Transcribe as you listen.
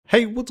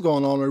Hey, what's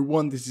going on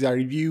everyone, this is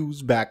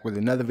iReviews back with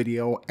another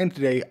video, and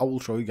today I will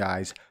show you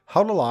guys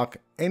how to lock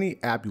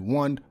any app you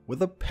want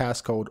with a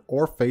passcode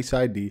or Face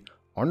ID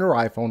on your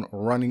iPhone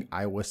running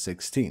iOS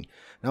 16.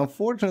 Now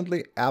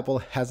unfortunately, Apple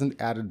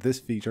hasn't added this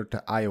feature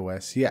to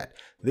iOS yet.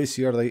 This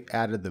year they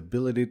added the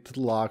ability to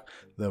lock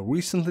the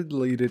recently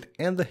deleted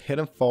and the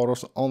hidden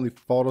photos on the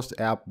Photos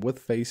app with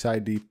Face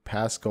ID,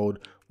 passcode,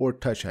 or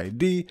Touch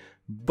ID,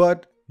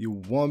 but you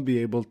won't be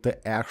able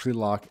to actually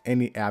lock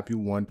any app you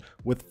want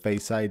with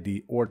Face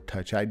ID or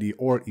Touch ID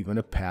or even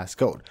a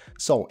passcode.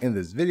 So in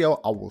this video,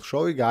 I will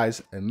show you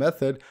guys a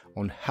method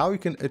on how you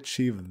can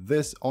achieve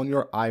this on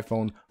your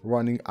iPhone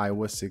running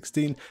iOS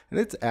 16, and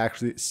it's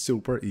actually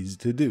super easy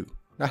to do.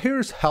 Now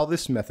here's how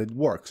this method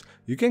works.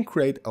 You can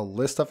create a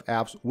list of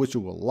apps which you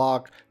will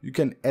lock. You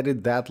can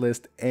edit that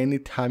list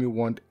anytime you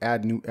want,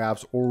 add new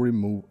apps or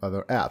remove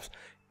other apps,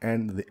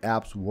 and the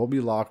apps will be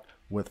locked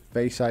with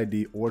Face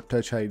ID or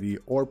Touch ID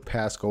or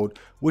passcode,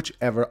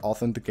 whichever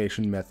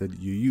authentication method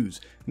you use.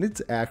 And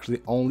it's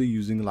actually only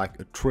using like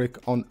a trick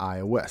on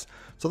iOS.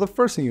 So the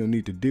first thing you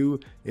need to do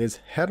is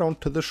head on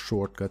to the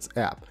Shortcuts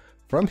app.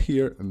 From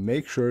here,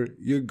 make sure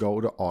you go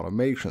to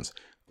Automations.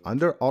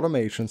 Under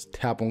Automations,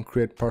 tap on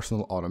Create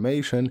Personal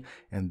Automation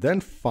and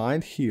then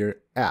find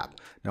here App.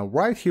 Now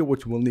right here,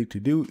 what you will need to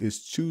do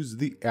is choose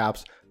the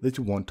apps that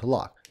you want to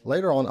lock.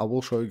 Later on, I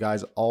will show you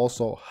guys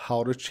also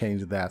how to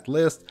change that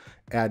list,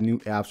 add new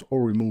apps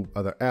or remove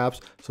other apps.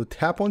 So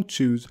tap on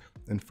choose,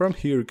 and from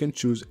here you can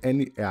choose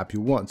any app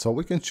you want. So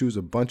we can choose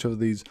a bunch of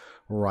these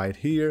right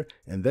here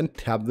and then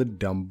tap the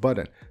done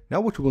button.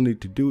 Now what you will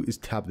need to do is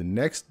tap the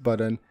next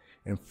button,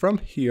 and from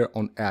here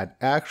on add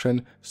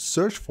action,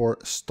 search for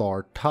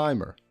start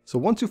timer. So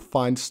once you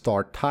find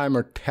start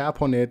timer,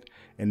 tap on it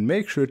and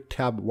make sure to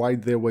tap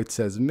right there where it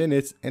says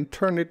minutes and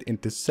turn it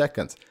into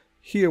seconds.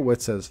 Here where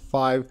it says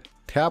 5,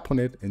 tap on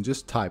it and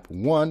just type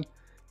 1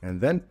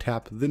 and then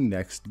tap the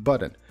next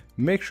button.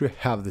 Make sure you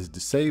have this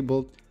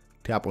disabled,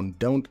 tap on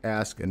don't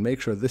ask and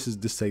make sure this is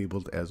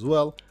disabled as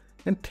well,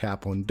 and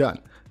tap on done.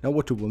 Now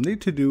what you will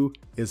need to do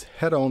is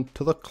head on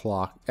to the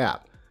clock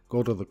app.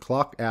 Go to the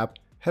clock app,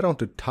 head on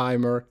to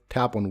timer,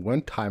 tap on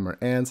when timer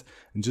ends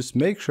and just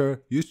make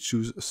sure you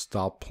choose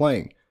stop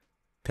playing.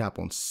 Tap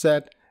on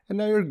set and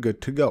now you're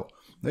good to go.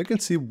 Now you can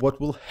see what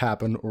will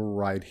happen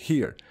right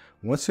here.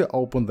 Once you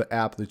open the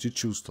app that you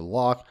choose to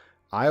lock,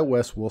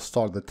 iOS will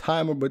start the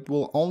timer, but it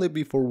will only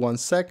be for 1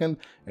 second,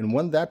 and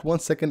when that 1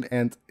 second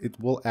ends, it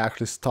will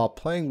actually stop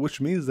playing,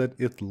 which means that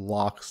it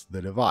locks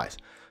the device.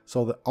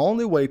 So the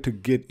only way to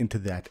get into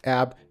that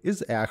app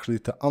is actually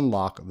to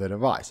unlock the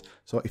device.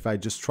 So if I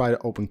just try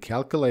to open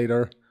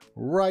calculator,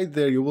 right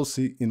there you will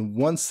see in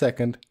 1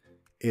 second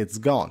it's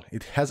gone.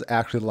 It has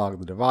actually locked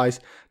the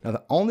device. Now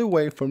the only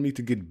way for me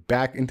to get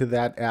back into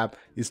that app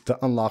is to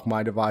unlock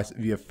my device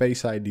via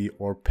Face ID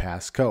or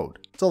passcode.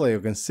 So there you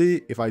can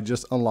see, if I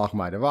just unlock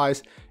my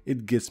device,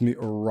 it gets me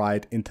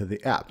right into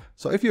the app.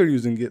 So if you're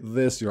using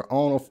this your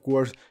own, of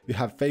course, you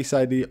have Face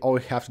ID, all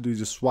you have to do is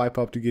just swipe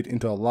up to get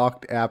into a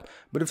locked app.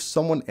 But if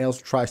someone else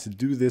tries to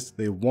do this,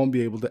 they won't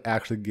be able to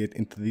actually get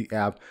into the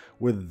app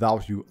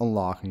without you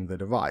unlocking the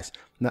device.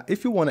 Now,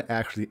 if you want to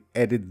actually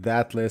edit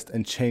that list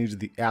and change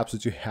the apps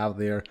that you have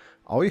there,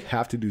 all you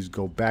have to do is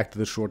go back to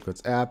the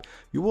Shortcuts app.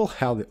 You will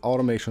have the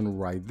automation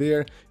right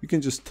there. You can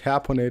just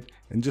tap on it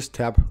and just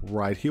tap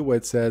right here where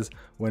it says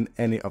when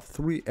any of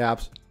 3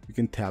 apps, you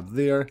can tap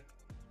there,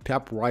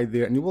 tap right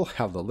there, and you will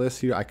have the list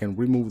here. I can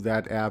remove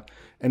that app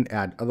and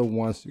add other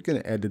ones. You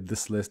can edit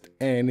this list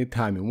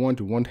anytime you want.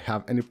 You won't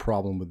have any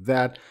problem with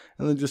that.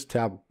 And then just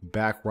tap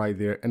back right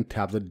there and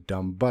tap the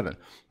done button.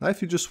 Now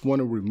if you just want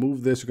to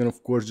remove this, you can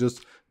of course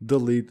just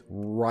delete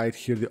right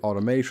here the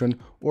automation,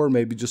 or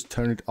maybe just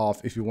turn it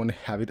off if you want to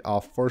have it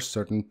off for a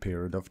certain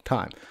period of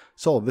time.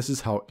 So this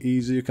is how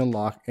easy you can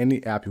lock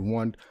any app you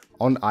want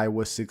on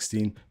iOS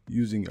 16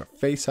 using your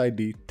Face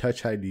ID,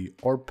 Touch ID,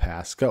 or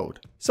passcode.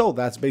 So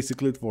that's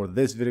basically it for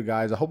this video,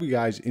 guys. I hope you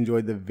guys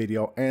enjoyed the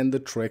video and the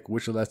trick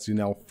which lets you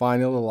now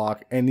finally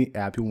lock any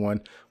app you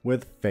want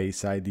with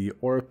Face ID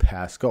or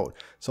passcode.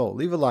 So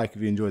leave a like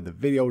if you enjoyed the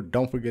video.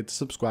 Don't forget to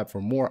subscribe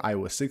for more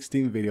iOS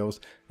 16 videos.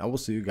 I will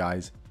see you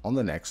guys on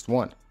the next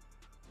one.